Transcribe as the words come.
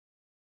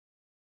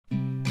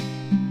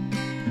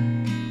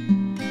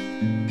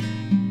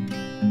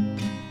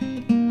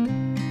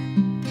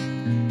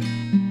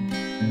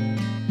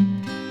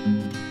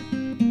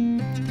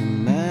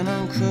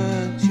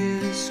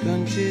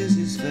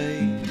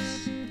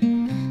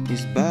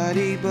his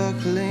body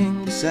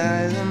buckling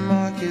beside the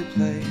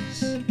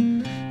marketplace,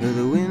 where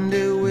the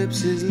window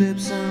whips his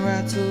lips and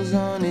rattles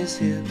on his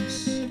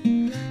hips,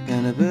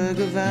 and a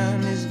burger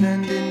van is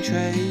vending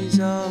trays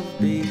of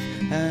beef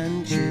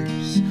and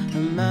chips. A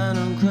man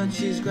on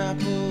crutches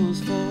grapples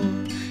for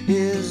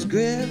his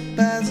grip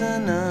as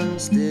an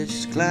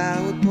unstitched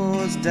cloud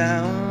pours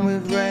down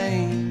with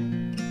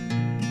rain.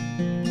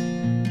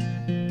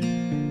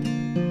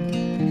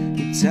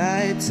 He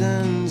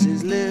tightens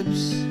his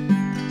lips,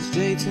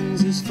 straightens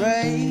his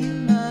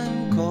frame,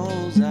 and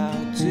calls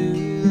out to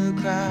the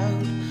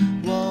crowd,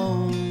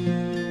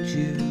 "Won't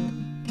you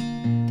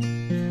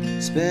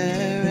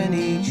spare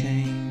any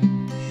change?"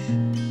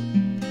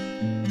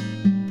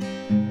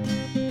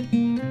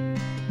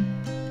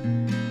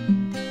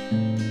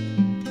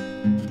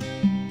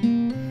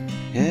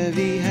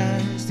 Heavy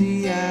hands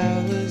the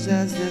hours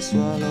as they're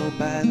swallowed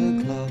by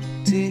the clock.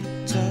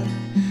 Tick-tock,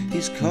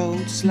 his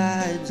coat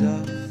slides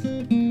off.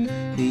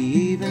 The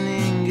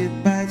evening it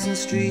bites and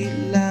street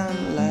lamp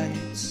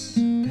lights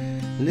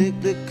lick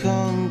the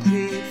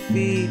concrete,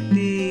 feet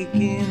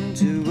begin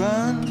to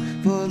run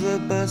for the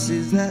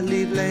buses that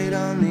leave late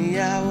on the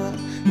hour.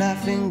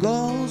 Laughing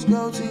gulls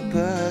go to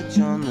perch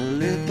on the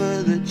lip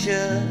of the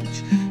church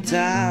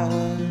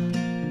tower,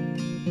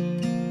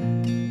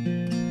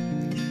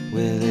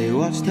 where they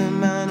watch the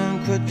man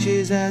on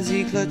crutches as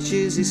he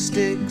clutches his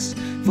sticks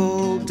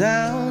fall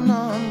down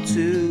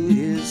onto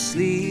his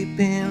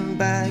sleeping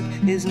bag,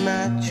 his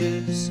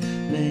mattress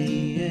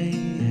made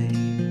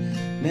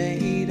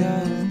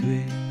of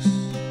bricks.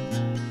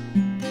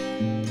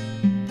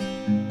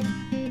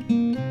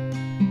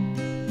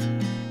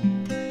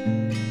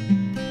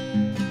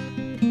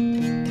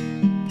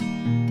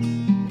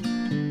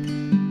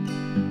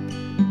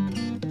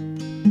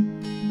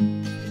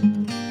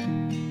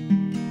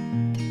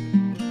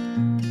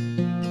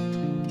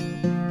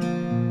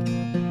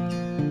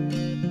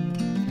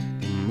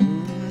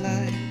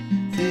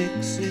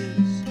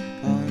 Fixes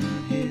on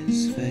his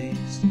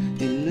face,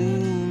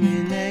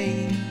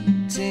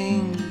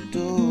 illuminating the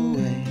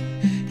doorway.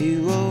 He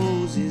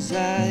rolls his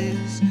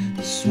eyes,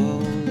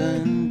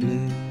 swollen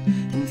blue,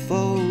 and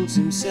folds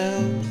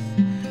himself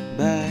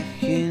back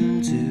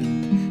into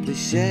the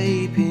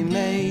shape he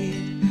made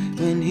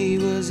when he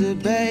was a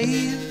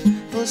babe,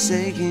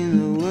 forsaking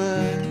the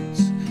words,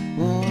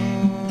 "Won't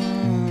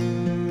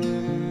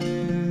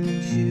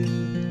you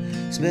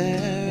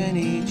spare